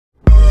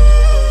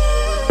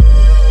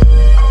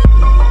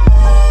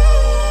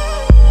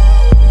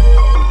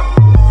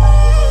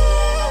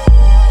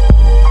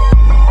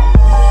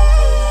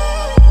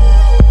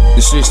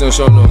don't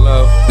show no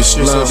love. The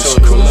streets don't show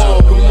no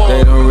love.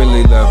 They don't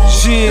really love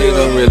you. They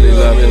don't really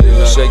love you.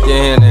 Shake your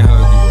hand and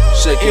hug you.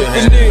 Shake your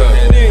hand and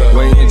hug you.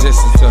 Waiting just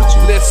to touch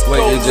you.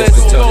 Waiting just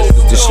to touch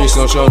you. The streets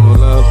don't show no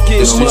love.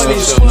 The streets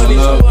don't show no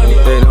love.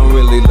 They don't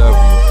really love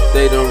you.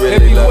 They don't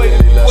really love you.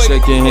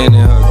 Shake your hand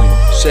and hug you.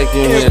 Shake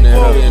your hand and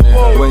hug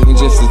you. Waiting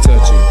just to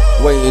touch you.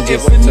 Waiting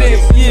just to touch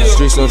you. The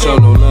streets don't show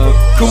no love.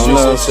 No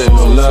love, say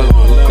no love.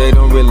 They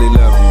don't really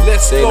love you.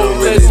 They don't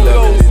really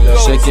love you.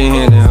 Shake your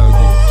hand and hug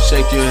you.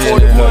 Shake your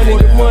hand and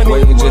hug you.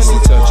 Waiting just to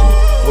touch you.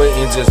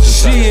 Waiting just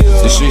to touch you.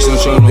 The streets don't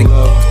show no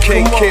love.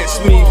 Can't catch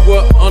me,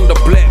 what, under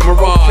Black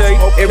Mirage.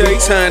 Every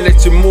time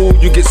that you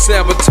move, you get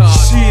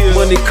sabotaged.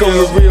 Money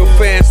coming real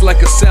fast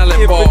like a salad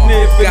bar.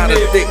 Got a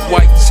thick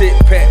white chick,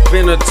 Pat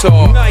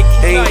Benatar.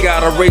 Ain't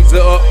got a razor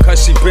up,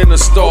 cause she been a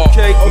star.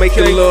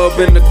 Making love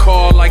in the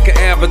car like an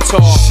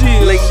avatar.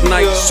 Late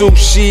night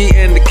sushi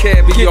and the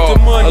caviar.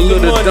 A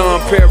little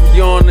Dom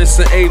Perignon and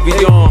some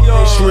avion.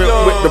 Shrimp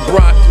with the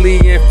broccoli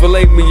and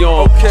filet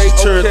mignon. She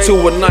turned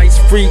to a nice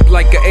freak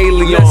like an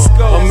alien.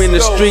 I'm in the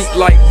street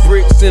like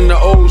bricks in the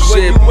old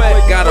Chevy.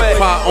 Got a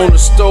pot on the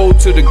stove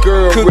to the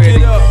girl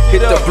ready.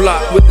 Hit the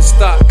block with the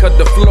stock, cut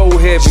the flow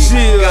heavy.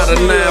 Got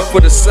a 9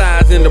 for the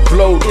size and the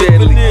blow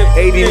deadly.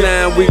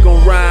 89, we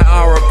gon' ride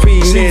R.I.P.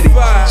 Netty.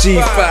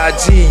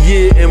 G5G,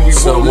 yeah, and we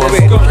So won't I'm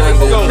bet.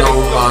 grinding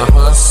on my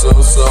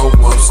hustle, so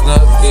I'm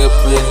stuck up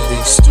in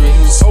these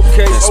streets.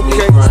 That's me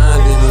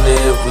grinding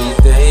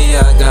every day. I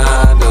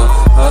gotta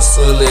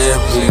hustle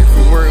every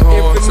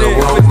week. So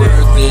I'm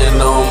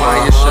working on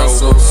my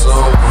hustle, so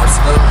I'm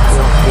stuck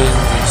up in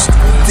these streets.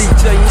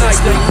 That's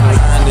me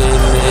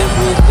grinding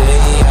every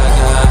day. I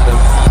gotta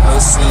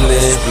hustle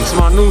every week. It's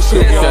my new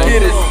shit,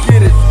 get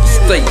it.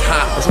 Stay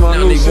hot,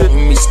 now they want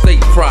me stay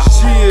prop.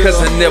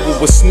 Cause I never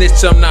was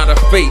snitch, I'm not a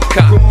fake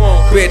cop.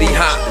 Betty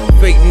hot,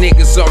 fake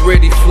niggas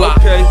already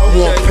flop.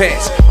 One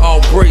patch,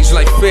 all braids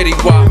like Fetty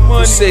Wap.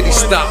 Who said he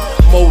stopped?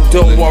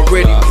 Modo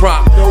already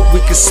prop.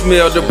 We can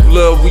smell the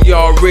blood, we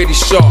already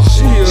sharp.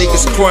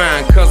 Niggas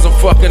crying cause I'm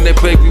fucking their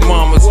baby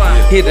mamas.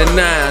 Hit a 9,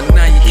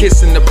 now you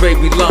kissing the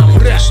baby llama.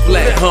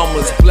 Black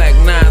Hummers, black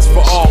 9s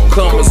for all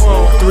comers.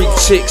 3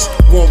 chicks,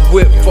 1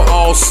 whip for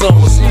all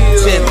summers.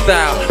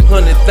 10,000,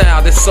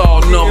 100,000, that's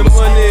all numbers.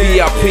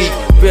 VIP,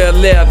 Bel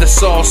Air,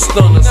 that's all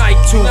stunners.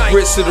 2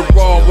 bricks to the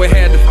raw, we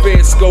had the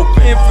fed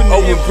scoping.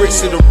 Owen bricks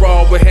to the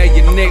raw, we had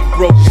your neck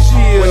broken.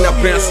 When I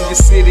bounce in your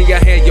city, I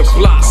had your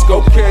block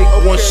scoping.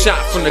 1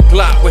 shot from the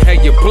Glock, we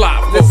had your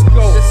block. Let's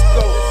go.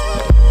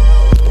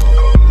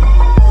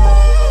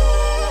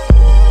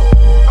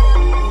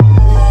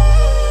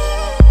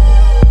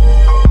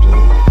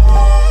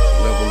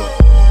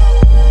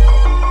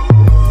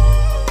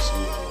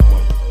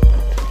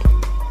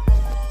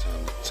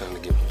 Time to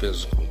get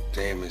physical.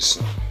 Damn it,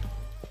 son.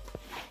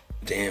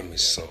 Damn it,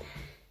 son.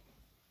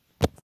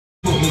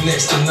 Put me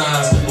next to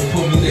 9s, or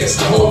put me next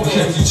to Hope.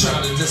 If you try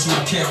to diss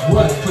my camp,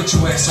 what? Put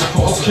your ass on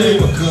poster. A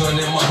gun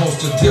in my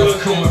holster, death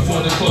coming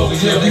for the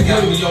clothing. Yeah, they got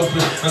me open.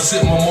 I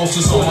sit my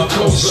mimosas on my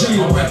coaster.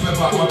 I'm rapping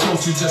about my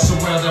culture, just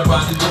surrounded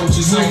by the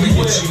doges. Let me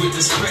hit you with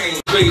this pain.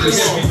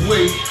 Vegas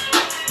heavyweight.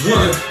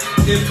 Yeah,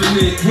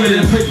 infinite. Where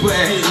that paper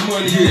at? Get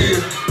money,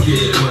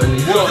 get money.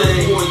 One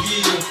day, 1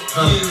 year,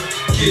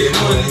 get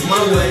money,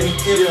 my way,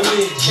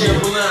 infinite,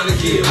 Carolina,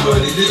 get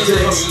money. This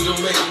is hustle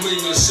to make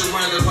millions,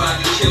 surrounded by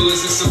the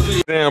killers and some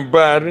people. Damn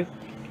body.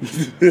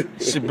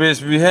 She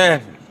bitch be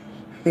happy.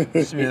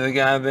 She be in a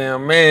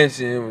goddamn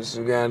mansion with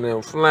some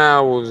goddamn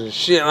flowers and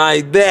shit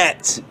like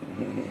that.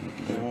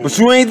 But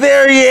you ain't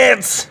there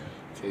yet.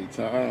 Take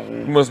time,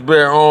 man. You must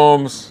bear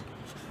arms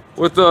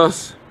with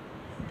us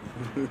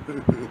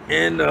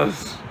and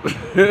us.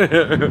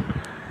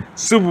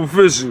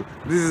 Superficial.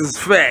 This is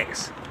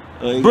facts.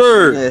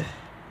 Bird.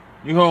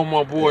 You hold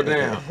my boy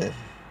down.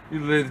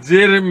 You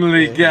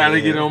legitimately gotta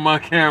get on my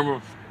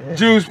camera.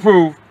 Juice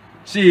proof.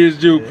 She is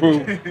juice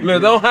proof.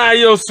 Look, don't hide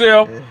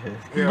yourself.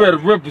 You better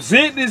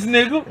represent this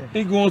nigga.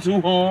 He going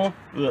too hard.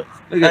 Look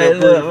at that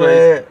pretty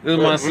face. This is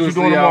my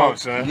sister, y'all.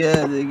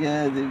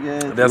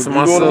 Together. That's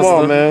my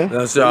sister. Man.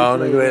 That's y'all,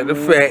 nigga. The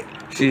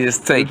fact she is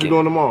taken. What you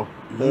doing tomorrow?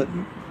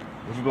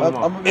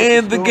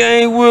 And the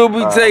game will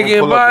be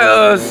taken by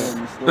us.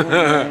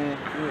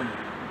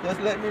 Just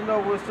let me know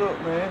what's up,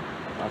 man.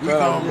 I'm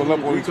gonna pull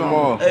up on you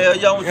tomorrow.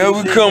 Yeah,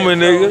 we coming,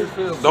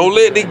 nigga. Don't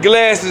let the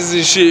glasses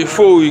and shit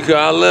fool you, cause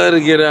I love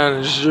to get out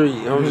in the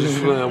street. I'm just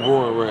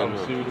flamboyant right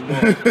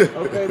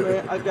now. Okay,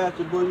 man, I got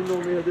you, boy. You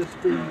know me at this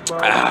speed, bro.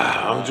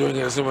 I'm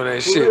drinking some of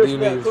that shit. You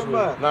need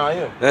Nah,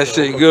 yeah. that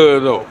shit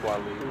good though.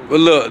 But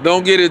look,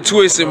 don't get it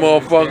twisted,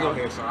 motherfucker.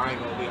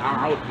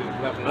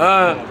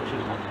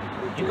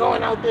 You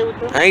going out there with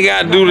them? I ain't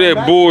gotta do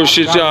that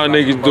bullshit y'all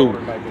niggas do.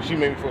 She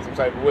made me feel some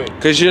type of way.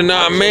 Cause you're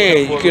not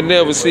man. You can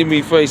never see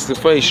me face to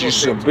face. You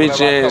some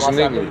bitch ass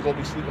nigga.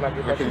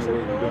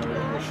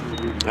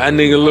 That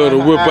nigga love to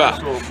whip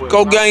out.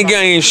 Go gang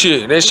gang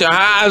shit. That shit.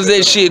 How's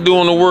that shit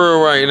doing the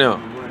world right now?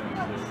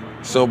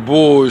 Some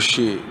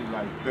bullshit.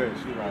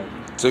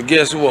 So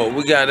guess what?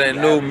 We got that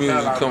new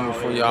music coming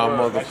from y'all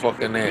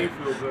motherfucking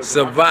ass.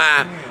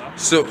 Survive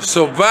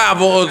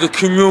survival of the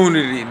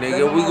community,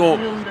 nigga. We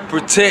gonna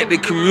protect the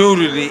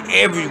community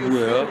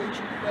everywhere.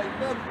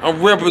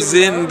 I'm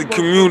representing the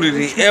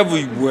community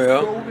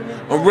everywhere.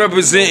 I'm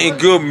representing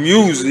good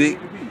music.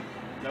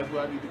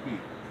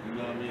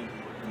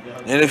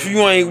 And if you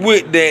ain't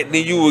with that,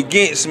 then you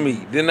against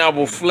me. Then I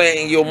will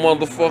flatten your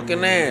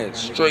motherfucking ass.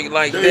 Straight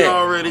like that. They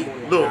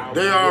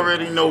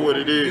already know what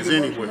it is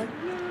anyway.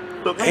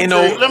 Look,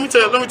 let me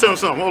tell you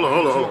something. Hold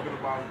on.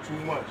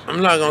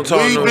 I'm not gonna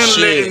talk no shit. We've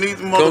been letting these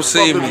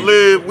motherfuckers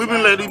live. We've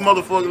been letting these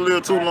motherfuckers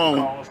live too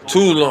long.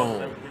 Too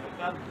long.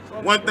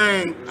 One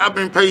thing, I've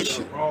been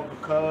patient.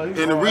 And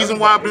the reason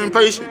why I've been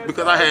patient,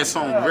 because I had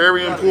something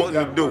very important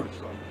to do.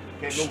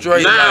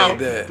 Straight now, like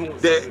that.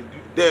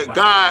 That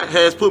God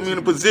has put me in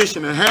a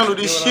position to handle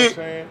this shit,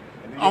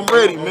 I'm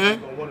ready,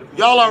 man.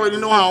 Y'all already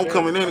know how I'm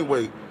coming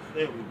anyway.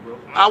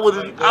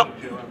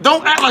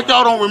 Don't act like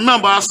y'all don't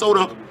remember. I sold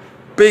a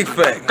big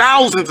fact.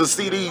 Thousands of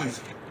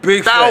CDs.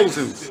 Big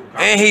thousands. Facts.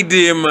 And he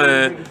did,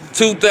 man.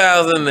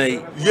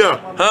 2008. Yeah.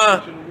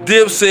 Huh?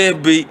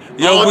 Dipset beat.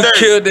 Yo, we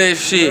killed that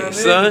shit,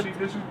 son.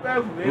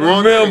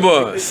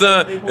 Remember,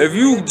 son, if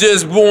you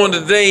just born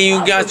today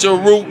and you got your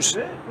roots,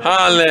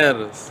 holla at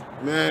us.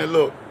 Man,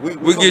 look,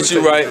 we get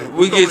you right.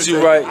 We get you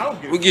right.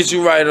 We get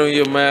you right on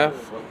your mouth.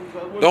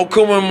 Don't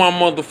come in my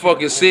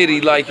motherfucking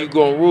city like you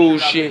gonna rule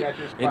shit.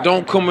 And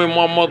don't come in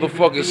my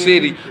motherfucking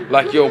city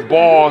like your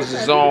bars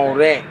is all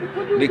that.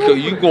 Nigga,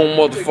 you gonna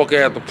motherfucking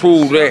have to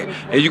prove that.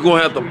 And you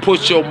gonna have to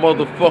put your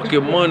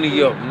motherfucking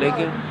money up,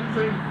 nigga.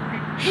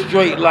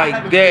 Straight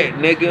like that,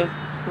 nigga.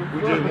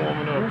 We just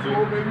warming up, too.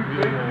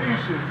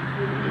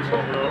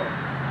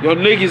 Your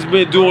niggas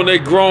been doing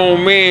that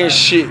grown man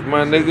shit,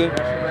 my nigga.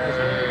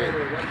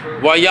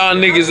 While y'all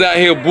niggas out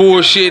here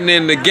bullshitting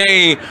in the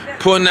game,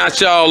 putting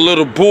out y'all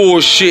little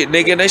bullshit,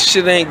 nigga. That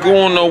shit ain't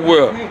going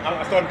nowhere.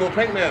 I started doing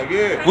paint now,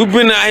 yeah. We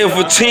been out here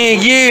for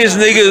 10 years,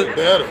 nigga.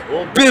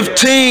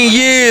 15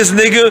 years,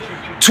 nigga.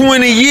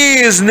 20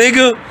 years,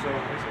 nigga.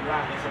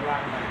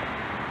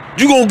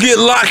 You gonna get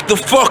locked the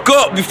fuck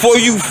up before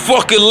you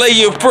fucking lay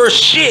your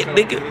first shit,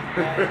 nigga.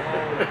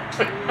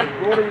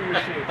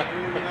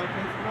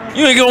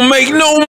 You ain't gonna make no